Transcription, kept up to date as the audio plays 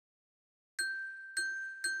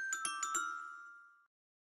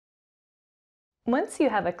Once you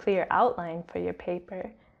have a clear outline for your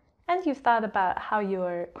paper, and you've thought about how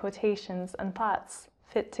your quotations and thoughts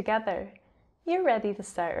fit together, you're ready to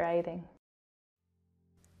start writing.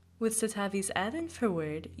 With Citavi's add-in for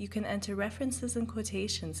Word, you can enter references and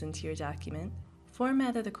quotations into your document,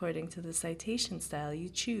 formatted according to the citation style you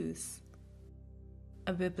choose.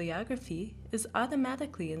 A bibliography is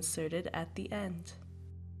automatically inserted at the end.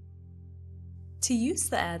 To use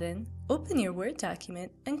the add-in, open your Word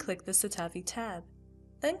document and click the Citavi tab.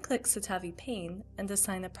 Then click Citavi pane and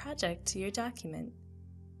assign a project to your document.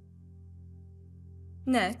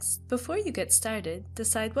 Next, before you get started,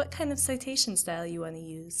 decide what kind of citation style you want to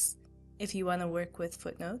use, if you want to work with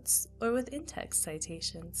footnotes or with in-text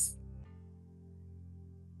citations.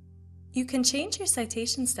 You can change your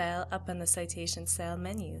citation style up on the Citation Style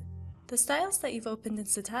menu. The styles that you've opened in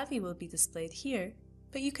Citavi will be displayed here,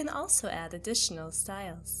 but you can also add additional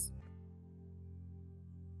styles.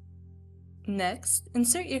 Next,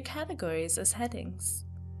 insert your categories as headings.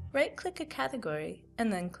 Right-click a category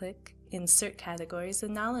and then click Insert Categories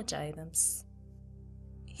and Knowledge Items.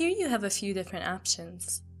 Here you have a few different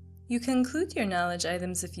options. You can include your knowledge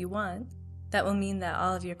items if you want. That will mean that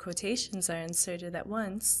all of your quotations are inserted at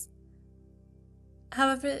once.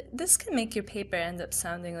 However, this can make your paper end up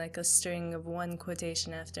sounding like a string of one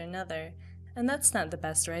quotation after another, and that's not the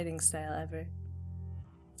best writing style ever.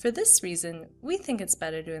 For this reason, we think it's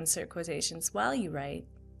better to insert quotations while you write,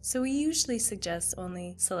 so we usually suggest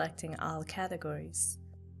only selecting all categories.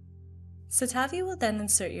 Citavi will then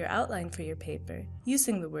insert your outline for your paper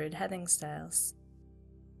using the word heading styles.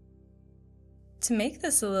 To make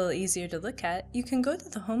this a little easier to look at, you can go to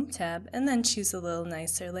the Home tab and then choose a little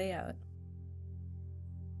nicer layout.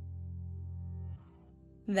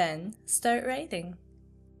 Then, start writing.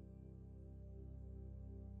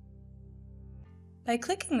 By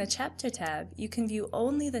clicking the Chapter tab, you can view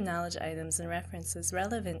only the knowledge items and references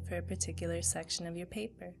relevant for a particular section of your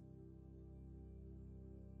paper.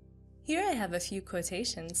 Here I have a few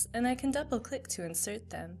quotations, and I can double-click to insert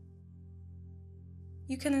them.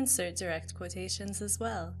 You can insert direct quotations as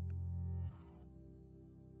well.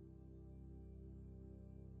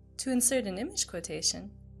 To insert an image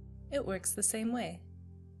quotation, it works the same way.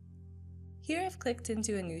 Here I've clicked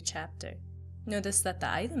into a new chapter. Notice that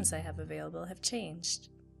the items I have available have changed.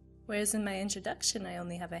 Whereas in my introduction I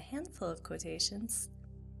only have a handful of quotations.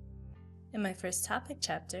 In my first topic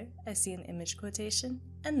chapter, I see an image quotation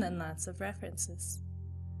and then lots of references.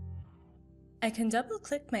 I can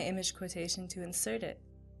double-click my image quotation to insert it,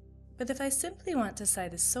 but if I simply want to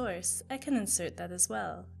cite a source, I can insert that as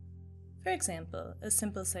well. For example, a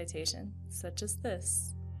simple citation, such as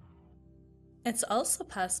this. It's also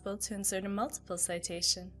possible to insert a multiple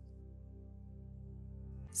citation.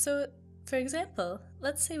 So, for example,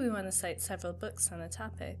 let's say we want to cite several books on a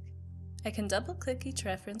topic. I can double-click each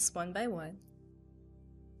reference one by one,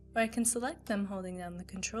 or I can select them holding down the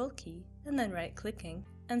Control key and then right-clicking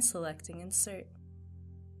and selecting Insert.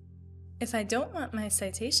 If I don't want my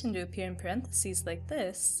citation to appear in parentheses like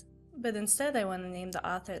this, but instead I want to name the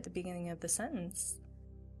author at the beginning of the sentence,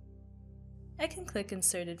 I can click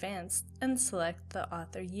Insert Advanced and select the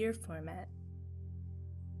author year format.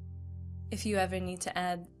 If you ever need to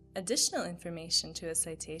add additional information to a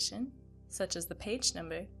citation, such as the page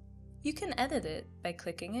number, you can edit it by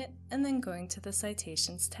clicking it and then going to the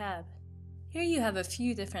Citations tab. Here you have a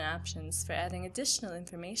few different options for adding additional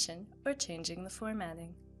information or changing the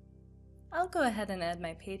formatting. I'll go ahead and add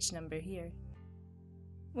my page number here.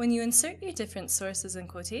 When you insert your different sources and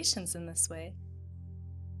quotations in this way,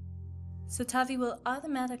 Citavi will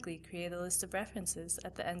automatically create a list of references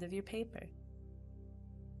at the end of your paper.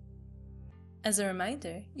 As a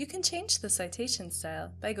reminder, you can change the citation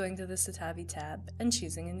style by going to the Citavi tab and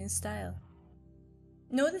choosing a new style.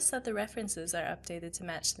 Notice that the references are updated to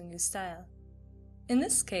match the new style. In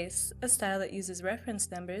this case, a style that uses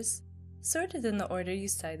reference numbers sorted in the order you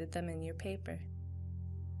cited them in your paper.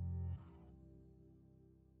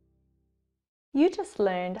 You just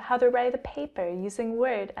learned how to write a paper using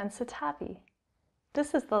Word and Citavi.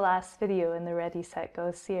 This is the last video in the Ready, Set,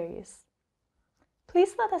 Go series.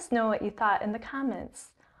 Please let us know what you thought in the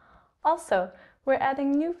comments. Also, we're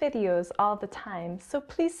adding new videos all the time, so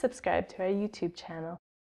please subscribe to our YouTube channel.